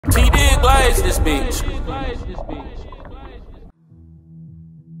splash this bitch.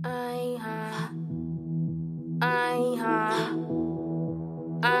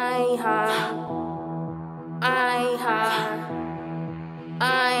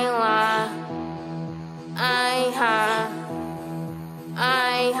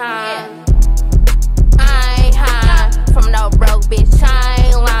 From no broke bitch, I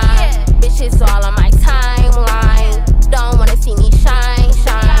ain't lying. Bitches all on my timeline. Don't wanna see me shine,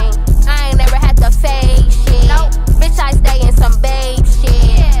 shine. I ain't never had to fake shit. Bitch, I stay in some babe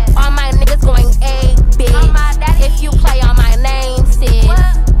shit. All my niggas going ape, bitch. If you play on my name, sis.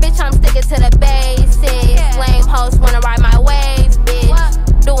 Bitch, I'm sticking to the basics. Lame hoes wanna ride my wave,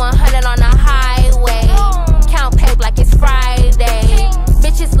 bitch. Do 100 on the highway. Count pay like it's Friday.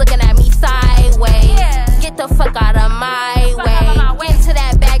 Bitches looking at me sideways. Get the fuck out of my way. Into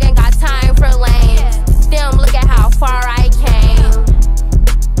that bag, ain't got time for lanes. Damn, look at how far I came.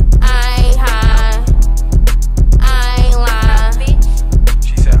 I ain't high. I ain't lying.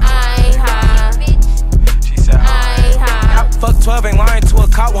 She said I ain't high. She said I ain't high. Fuck 12, ain't lying to a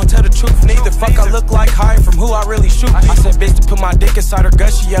cop, won't tell the truth neither. Fuck, I look like hiding from who I really shoot. I said bitch to put my dick inside her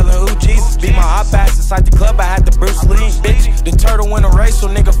gut, she yelling ooh Jesus. Be my hot ass inside the club, I had the Bruce Lee. Bitch, the turtle win a race, so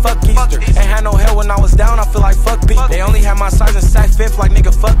nigga fuck Easter. Ain't had no hell when I was down, I feel like fuck people. They only had my size and sat fifth like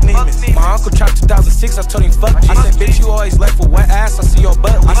nigga fuck Neiman. My uncle tried 2006, I told him fuck Jesus. I said bitch, you always left with wet ass, I see your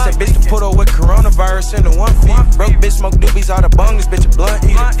butt. I said bitch to put her with coronavirus into one feet. Broke bitch smoke doobies out of bong, this bitch a blunt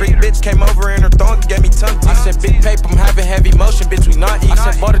eater. Freak bitch came over in her thong and gave me tongue teeth. I said big paper, I'm having heavy motion, bitch we not eating.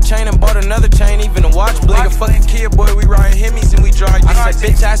 I said bought a chain and bought another chain, even a watch bleed. A fucking kid boy, we riding Hemis and we dry. I said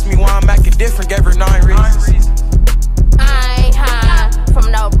bitch asked me why I'm acting different, gave her 9 reasons. I ain't high.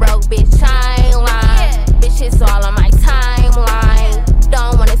 From no broke bitch, I ain't lying. Bitches all on my timeline.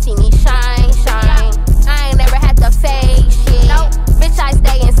 Don't wanna see me shine, shine. I ain't never had to fake shit. Bitch, I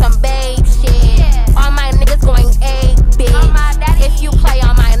stay in some babe shit. All my niggas going ape, bitch. If you play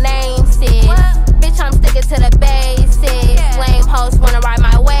on my name, sis. Bitch, I'm sticking to the basics. Lame hoes wanna ride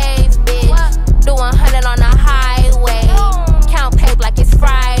my wave, bitch. Do 100 on the highway. Count pay like it's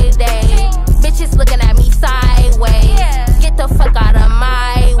Friday. Bitches looking at me sideways. Get the fuck out of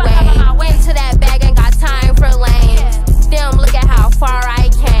my way. Into that bag, ain't got time for lanes. Damn, look at how far I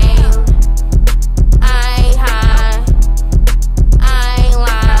came. I ain't high. I ain't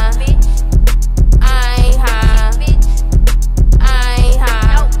lying. I ain't high. I ain't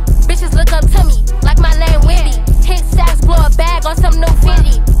high. Bitches look up to me like my name Wendy. Hit sacks, blow a bag on some new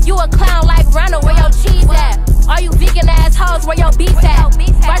Fendi. You a clown like Ronald, where your cheese at? All you vegan ass hoes, where your beef at?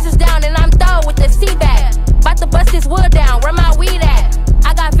 Rises down and I'm throw with the C-back. Bout to bust this wood down, where my weed at?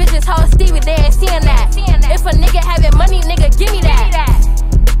 I got bitches, hoes, Stevie, they ain't seeing that. If a nigga having money, nigga, give me that.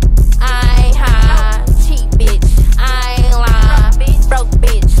 I ain't high, cheap bitch, I ain't lying. Broke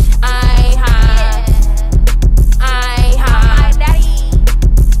bitch, I ain't high. I ain't high.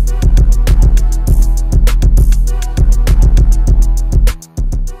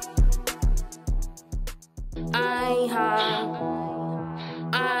 I ain't high.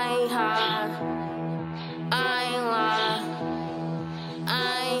 I ain't high. I ain't lying. I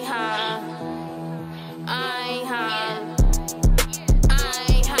ain't high. I ain't high. I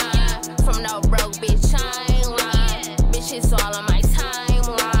ain't high. From no broke bitch, I ain't lying. Bitches all on my